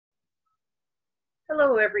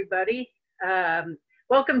Hello, everybody.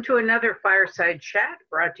 Welcome to another Fireside Chat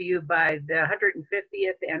brought to you by the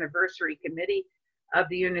 150th Anniversary Committee of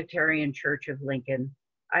the Unitarian Church of Lincoln.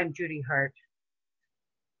 I'm Judy Hart.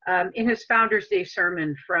 In his Founders Day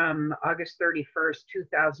sermon from August 31st,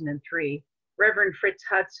 2003, Reverend Fritz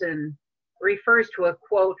Hudson refers to a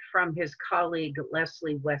quote from his colleague,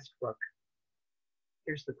 Leslie Westbrook.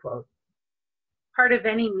 Here's the quote. Part of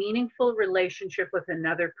any meaningful relationship with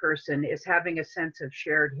another person is having a sense of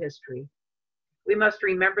shared history. We must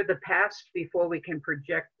remember the past before we can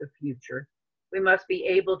project the future. We must be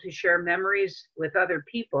able to share memories with other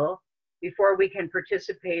people before we can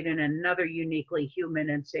participate in another uniquely human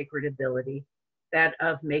and sacred ability, that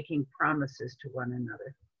of making promises to one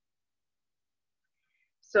another.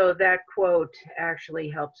 So that quote actually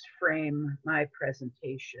helps frame my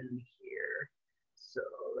presentation here. So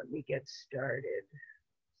let me get started.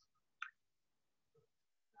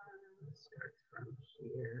 Start from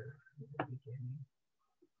here.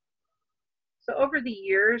 So over the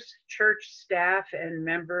years, church staff and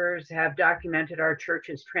members have documented our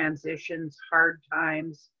church's transitions, hard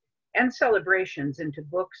times, and celebrations into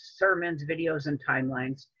books, sermons, videos, and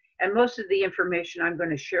timelines. And most of the information I'm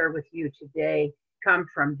going to share with you today come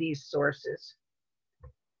from these sources.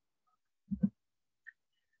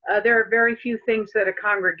 There are very few things that a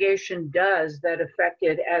congregation does that affect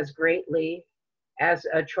it as greatly as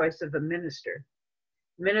a choice of a minister.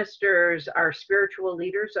 Ministers are spiritual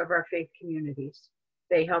leaders of our faith communities.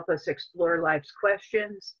 They help us explore life's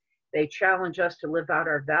questions. They challenge us to live out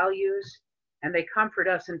our values, and they comfort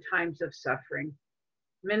us in times of suffering.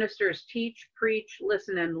 Ministers teach, preach,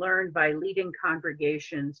 listen, and learn by leading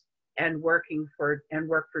congregations and work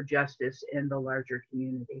for justice in the larger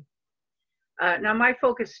community. Now, my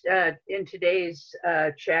focus in today's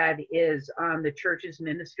chat is on the church's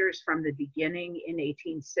ministers from the beginning in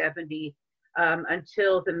 1870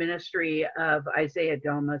 until the ministry of Isaiah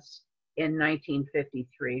Domus in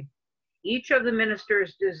 1953. Each of the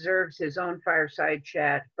ministers deserves his own fireside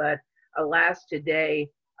chat, but alas,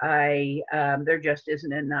 today there just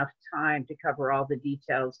isn't enough time to cover all the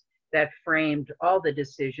details that framed all the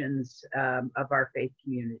decisions of our faith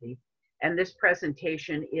community. And this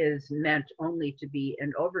presentation is meant only to be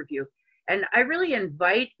an overview. And I really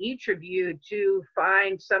invite each of you to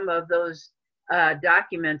find some of those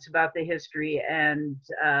documents about the history and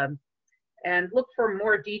look for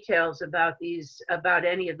more details about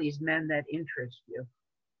any of these men that interest you.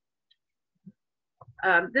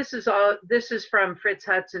 This is from Fritz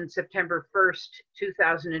Hudson's September 1st,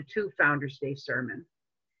 2002 Founders Day sermon.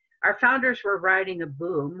 Our founders were riding a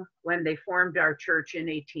boom when they formed our church in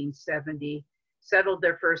 1870, settled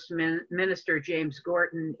their first minister, James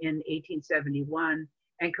Gorton, in 1871,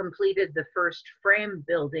 and completed the first frame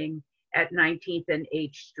building at 19th and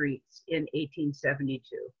H Streets in 1872.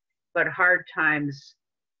 But hard times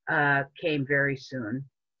came very soon.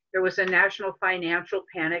 There was a national financial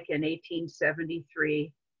panic in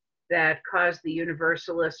 1873 that caused the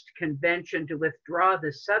Universalist Convention to withdraw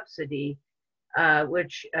the subsidy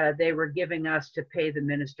which they were giving us to pay the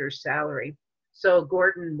minister's salary. So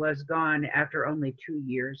Gorton was gone after only 2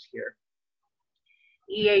 years here.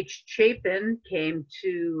 E.H. Chapin came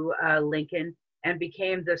to Lincoln and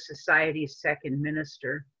became the society's second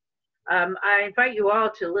minister. I invite you all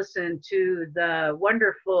to listen to the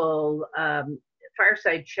wonderful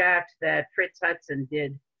fireside chat that Fritz Hudson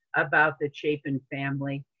did about the Chapin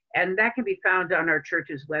family. And that can be found on our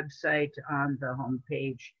church's website on the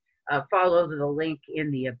homepage. Follow the link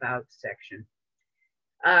in the About section.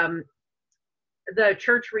 The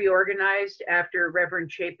church reorganized after Reverend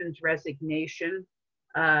Chapin's resignation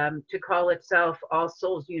to call itself All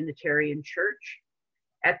Souls Unitarian Church.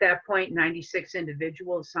 At that point, 96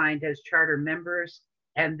 individuals signed as charter members,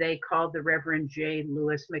 and they called the Reverend J.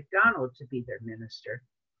 Lewis McDonald to be their minister.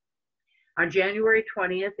 On January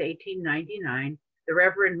 20th, 1899, the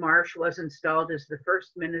Reverend Marsh was installed as the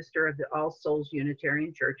first minister of the All Souls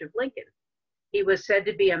Unitarian Church of Lincoln. He was said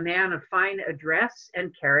to be a man of fine address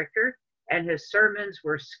and character, and his sermons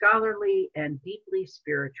were scholarly and deeply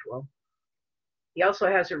spiritual. He also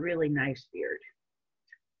has a really nice beard.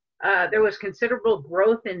 There was considerable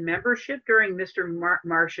growth in membership during Mr.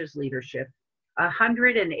 Marsh's leadership.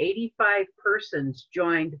 185 persons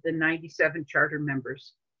joined the 97 charter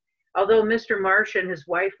members. Although Mr. Marsh and his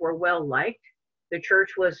wife were well liked, the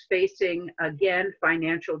church was facing, again,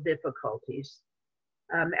 financial difficulties.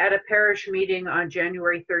 At a parish meeting on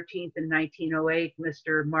January 13th in 1908,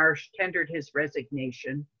 Mr. Marsh tendered his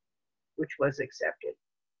resignation, which was accepted.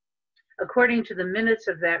 According to the minutes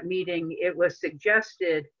of that meeting, it was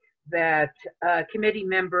suggested that committee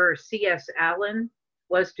member C.S. Allen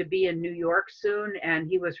was to be in New York soon, and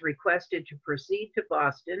he was requested to proceed to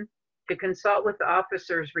Boston to consult with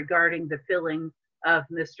officers regarding the filling of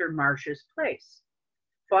Mr. Marsh's place.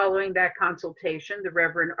 Following that consultation, the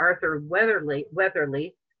Reverend Arthur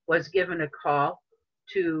Weatherly was given a call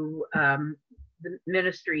to the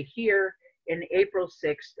ministry here in April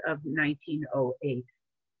 6th of 1908.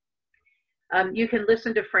 You can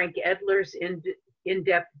listen to Frank Edler's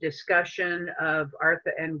in-depth discussion of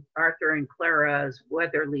Arthur and Clara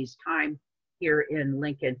Weatherly's time here in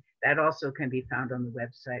Lincoln. That also can be found on the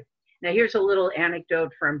website. Now here's a little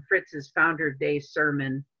anecdote from Fritz's Founder Day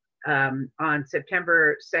sermon on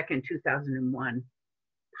September 2nd, 2001.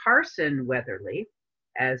 Parson Weatherly,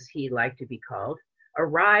 as he liked to be called,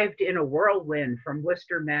 arrived in a whirlwind from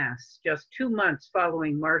Worcester, Mass, just 2 months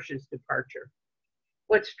following Marsh's departure.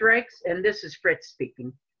 What strikes, and this is Fritz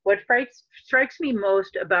speaking, what strikes me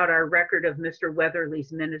most about our record of Mr.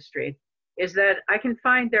 Weatherly's ministry is that I can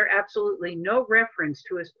find there absolutely no reference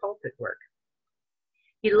to his pulpit work.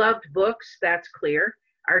 He loved books, that's clear.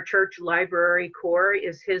 Our church library core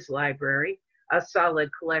is his library, a solid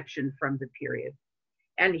collection from the period.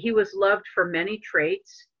 And he was loved for many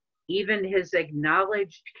traits, even his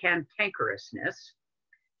acknowledged cantankerousness.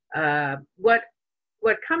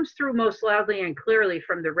 What comes through most loudly and clearly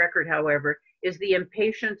from the record, however, is the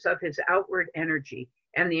impatience of his outward energy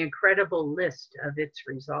and the incredible list of its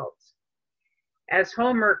results. As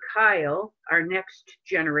Homer Kyle, our next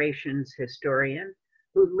generation's historian,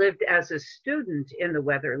 who lived as a student in the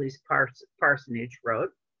Weatherly's parsonage,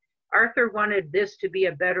 wrote, Arthur wanted this to be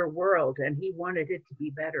a better world, and he wanted it to be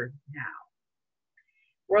better now.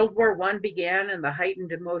 World War I began, and the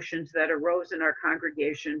heightened emotions that arose in our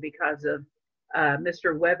congregation because of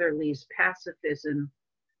Mr. Weatherly's pacifism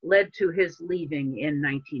led to his leaving in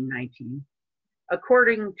 1919.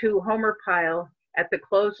 According to Homer Pyle, at the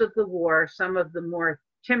close of the war, some of the more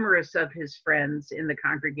timorous of his friends in the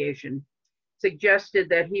congregation suggested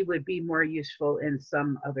that he would be more useful in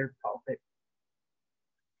some other pulpit.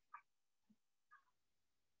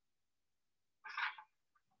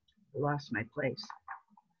 I lost my place.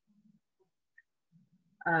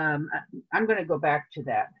 I'm going to go back to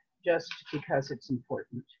that just because it's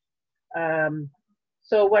important.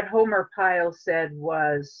 So what Homer Pyle said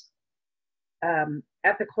was,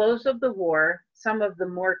 at the close of the war, some of the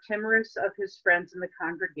more timorous of his friends in the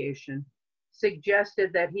congregation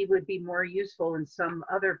suggested that he would be more useful in some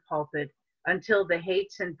other pulpit until the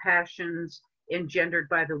hates and passions engendered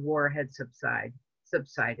by the war had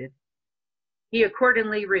subsided. He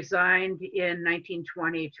accordingly resigned in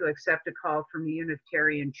 1920 to accept a call from the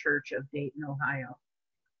Unitarian Church of Dayton, Ohio.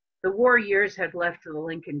 The war years had left the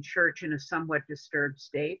Lincoln Church in a somewhat disturbed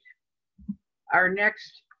state. Our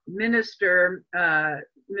next minister,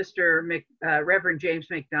 Reverend James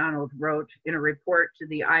McDonald, wrote in a report to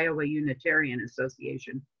the Iowa Unitarian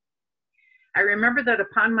Association, I remember that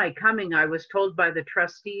upon my coming, I was told by the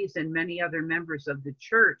trustees and many other members of the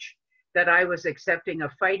church that I was accepting a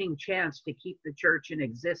fighting chance to keep the church in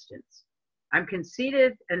existence. I'm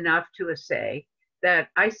conceited enough to say that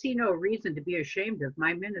I see no reason to be ashamed of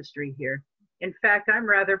my ministry here. In fact, I'm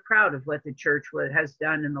rather proud of what the church has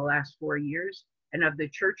done in the last 4 years and of the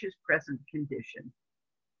church's present condition.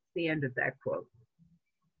 The end of that quote.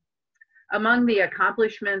 Among the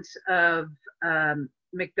accomplishments of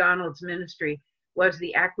McDonald's ministry was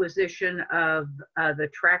the acquisition of the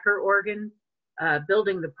tracker organ,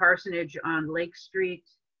 building the parsonage on Lake Street,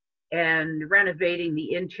 and renovating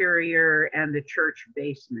the interior and the church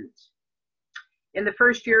basement. In the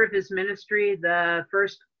first year of his ministry, the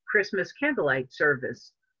first Christmas candlelight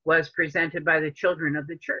service was presented by the children of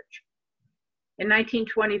the church. In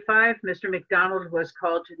 1925, Mr. McDonald was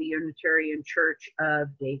called to the Unitarian Church of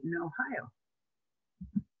Dayton, Ohio.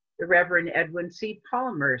 The Reverend Edwin C.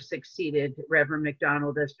 Palmer succeeded Reverend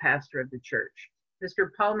McDonald as pastor of the church. Mr.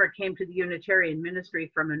 Palmer came to the Unitarian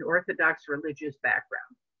ministry from an Orthodox religious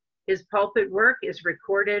background. His pulpit work is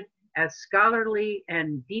recorded as scholarly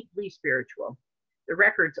and deeply spiritual. The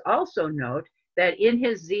records also note that in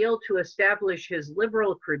his zeal to establish his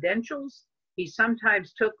liberal credentials, he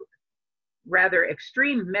sometimes took rather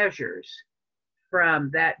extreme measures from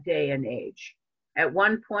that day and age. At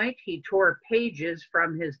one point, he tore pages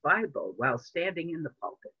from his Bible while standing in the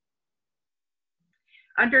pulpit.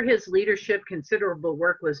 Under his leadership, considerable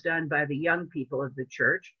work was done by the young people of the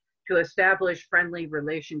church to establish friendly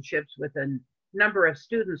relationships with a number of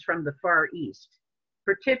students from the Far East,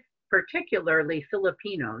 particularly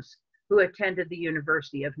Filipinos who attended the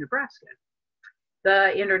University of Nebraska.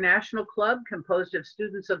 The International Club, composed of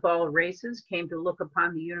students of all races, came to look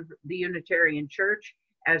upon the Unitarian Church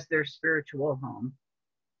as their spiritual home.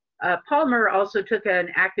 Palmer also took an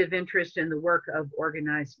active interest in the work of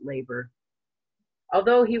organized labor.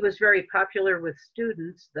 Although he was very popular with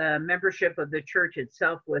students, the membership of the church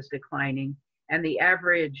itself was declining, and the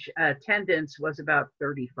average attendance was about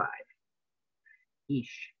 35-ish.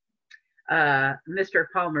 Mr.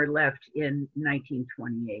 Palmer left in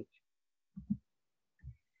 1928.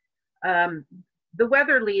 The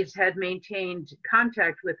Weatherlys had maintained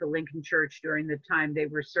contact with the Lincoln Church during the time they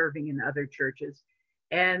were serving in other churches,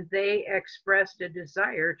 and they expressed a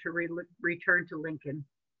desire to return to Lincoln.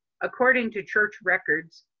 According to church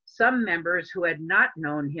records, some members who had not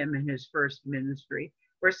known him in his first ministry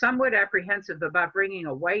were somewhat apprehensive about bringing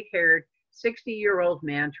a white-haired, 60-year-old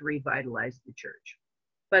man to revitalize the church.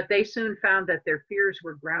 But they soon found that their fears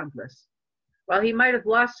were groundless. While he might have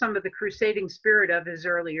lost some of the crusading spirit of his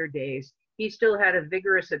earlier days, he still had a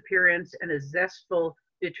vigorous appearance and a zestful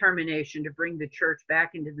determination to bring the church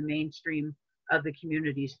back into the mainstream of the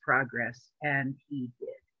community's progress, and he did.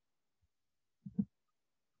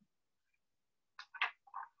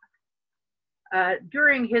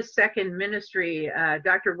 During his second ministry,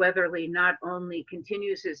 Dr. Weatherly not only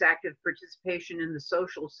continues his active participation in the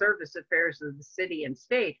social service affairs of the city and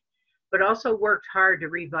state, but also worked hard to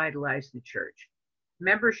revitalize the church.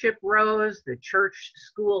 Membership rose, the church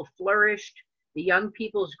school flourished, the young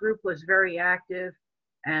people's group was very active,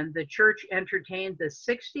 and the church entertained the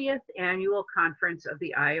 60th annual conference of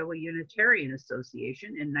the Iowa Unitarian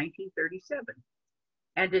Association in 1937.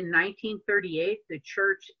 And in 1938, the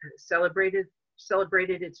church celebrated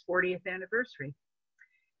its 40th anniversary.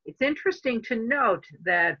 It's interesting to note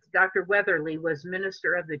that Dr. Weatherly was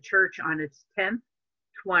minister of the church on its 10th,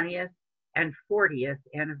 20th, and 40th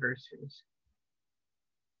anniversaries.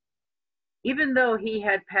 Even though he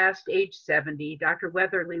had passed age 70, Dr.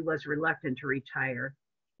 Weatherly was reluctant to retire.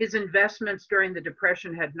 His investments during the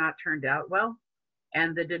Depression had not turned out well,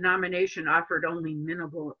 and the denomination offered only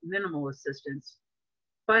minimal assistance.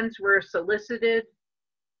 Funds were solicited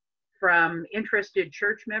from interested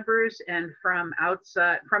church members and from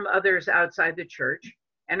others outside the church,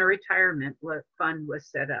 and a retirement fund was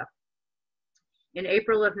set up. In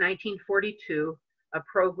April of 1942, a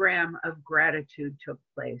program of gratitude took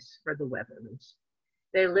place for the Weatherlys.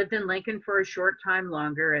 They lived in Lincoln for a short time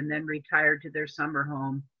longer and then retired to their summer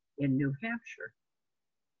home in New Hampshire.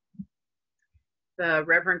 The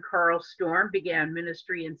Reverend Carl Storm began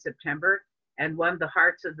ministry in September and won the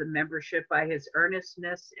hearts of the membership by his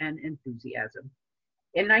earnestness and enthusiasm.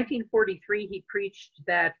 In 1943, he preached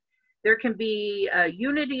that there can be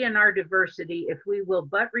unity in our diversity if we will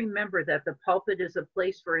but remember that the pulpit is a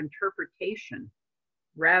place for interpretation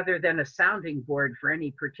rather than a sounding board for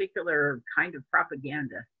any particular kind of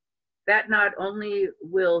propaganda. That not only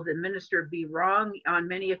will the minister be wrong on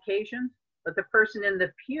many occasions, but the person in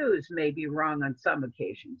the pews may be wrong on some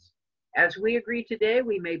occasions. As we agree today,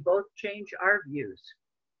 we may both change our views.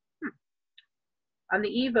 On the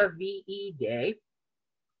eve of VE Day,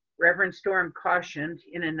 Reverend Storm cautioned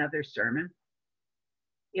in another sermon,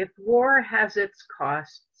 if war has its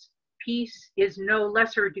costs, peace is no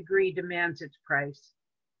lesser degree demands its price.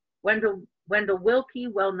 Wendell Willkie,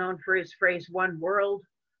 well known for his phrase, one world,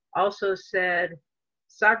 also said,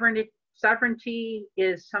 sovereignty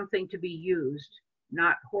is something to be used,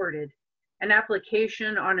 not hoarded. An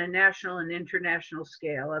application on a national and international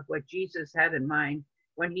scale of what Jesus had in mind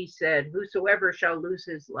when he said, whosoever shall lose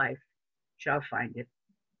his life shall find it.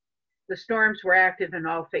 The Storms were active in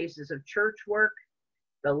all phases of church work,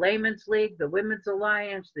 the Layman's League, the Women's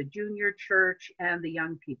Alliance, the Junior Church, and the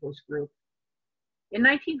Young People's Group. In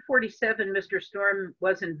 1947, Mr. Storm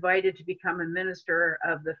was invited to become a minister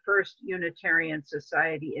of the First Unitarian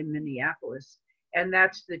Society in Minneapolis, and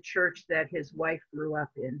that's the church that his wife grew up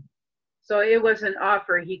in. So it was an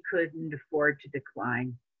offer he couldn't afford to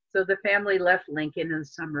decline. So the family left Lincoln in the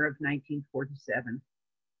summer of 1947.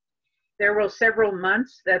 There were several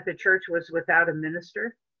months that the church was without a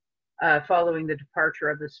minister following the departure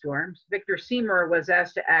of the Storms. Victor Seymour was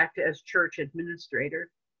asked to act as church administrator.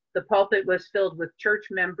 The pulpit was filled with church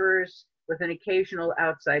members with an occasional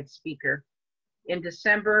outside speaker. In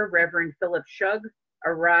December, Reverend Philip Shug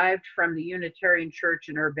arrived from the Unitarian Church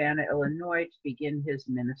in Urbana, Illinois to begin his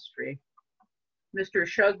ministry. Mr.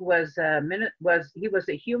 Shug was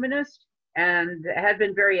a humanist and had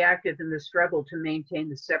been very active in the struggle to maintain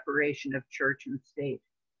the separation of church and state.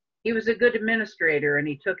 He was a good administrator and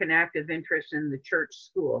he took an active interest in the church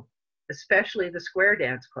school, especially the Square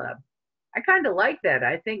Dance Club. I kind of like that.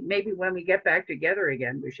 I think maybe when we get back together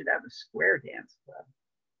again, we should have a Square Dance Club.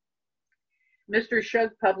 Mr.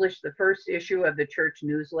 Shug published the first issue of the church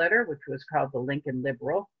newsletter, which was called the Lincoln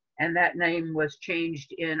Liberal, and that name was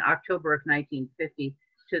changed in October of 1950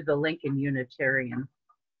 to the Lincoln Unitarian.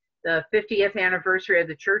 The 50th anniversary of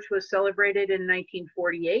the church was celebrated in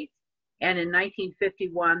 1948, and in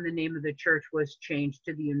 1951, the name of the church was changed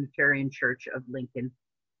to the Unitarian Church of Lincoln.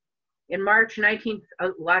 In March a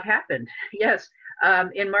lot happened, yes.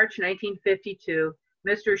 In March 1952,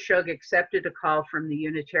 Mr. Shug accepted a call from the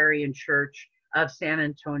Unitarian Church of San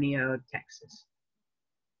Antonio, Texas.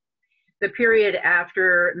 The period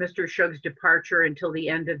after Mr. Shug's departure until the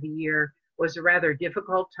end of the year was a rather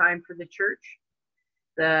difficult time for the church.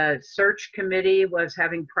 The search committee was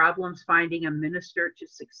having problems finding a minister to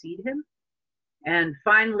succeed him. And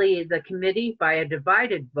finally, the committee, by a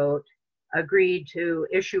divided vote, agreed to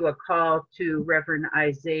issue a call to Reverend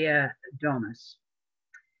Isaiah Domus.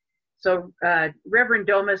 So Reverend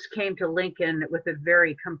Domus came to Lincoln with a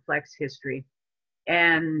very complex history.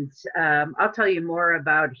 And I'll tell you more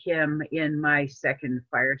about him in my second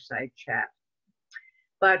fireside chat.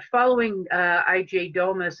 But following Isaiah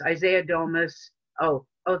Domus, oh,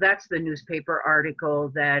 that's the newspaper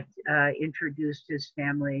article that introduced his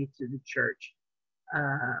family to the church.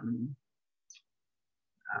 I'll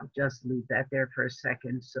just leave that there for a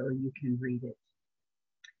second so you can read it.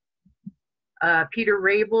 Peter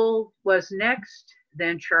Rabel was next,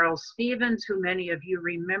 then Charles Stevens, who many of you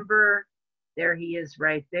remember. There he is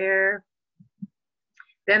right there.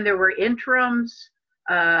 Then there were interims,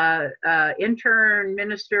 intern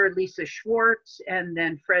minister Lisa Schwartz, and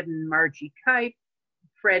then Fred and Margie Kipe,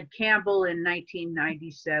 Fred Campbell in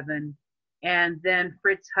 1997, and then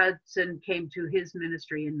Fritz Hudson came to his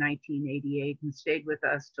ministry in 1988 and stayed with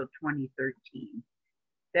us till 2013.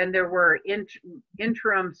 Then there were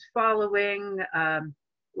interims following.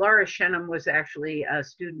 Laura Shenham was actually a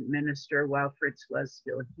student minister while Fritz was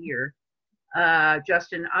still here.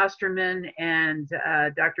 Justin Osterman and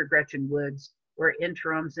Dr. Gretchen Woods were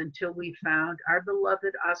interims until we found our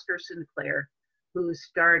beloved Oscar Sinclair, who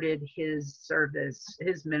started his service,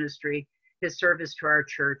 his ministry, his service to our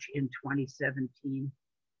church in 2017.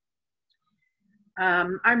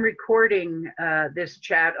 I'm recording this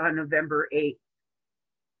chat on November 8th.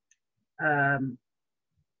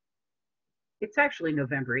 It's actually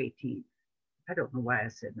November 18th. I don't know why I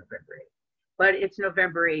said November 8th, but it's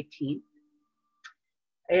November 18th.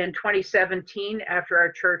 In 2017, after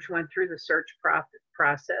our church went through the search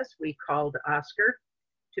process, we called Oscar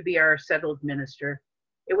to be our settled minister.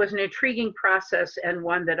 It was an intriguing process and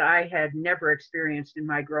one that I had never experienced in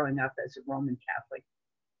my growing up as a Roman Catholic.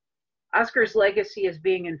 Oscar's legacy is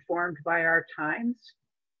being informed by our times.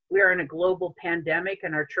 We are in a global pandemic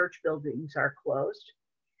and our church buildings are closed.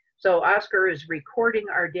 So Oscar is recording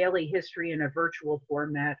our daily history in a virtual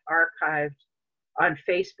format, archived on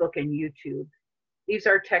Facebook and YouTube. These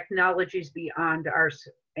are technologies beyond our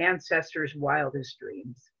ancestors' wildest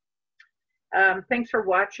dreams. Thanks for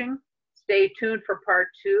watching. Stay tuned for part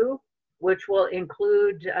 2, which will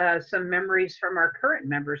include some memories from our current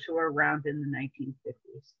members who are around in the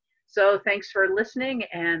 1950s. So thanks for listening,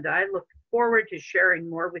 and I look forward to sharing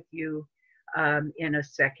more with you in a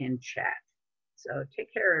second chat. So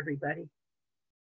take care, everybody.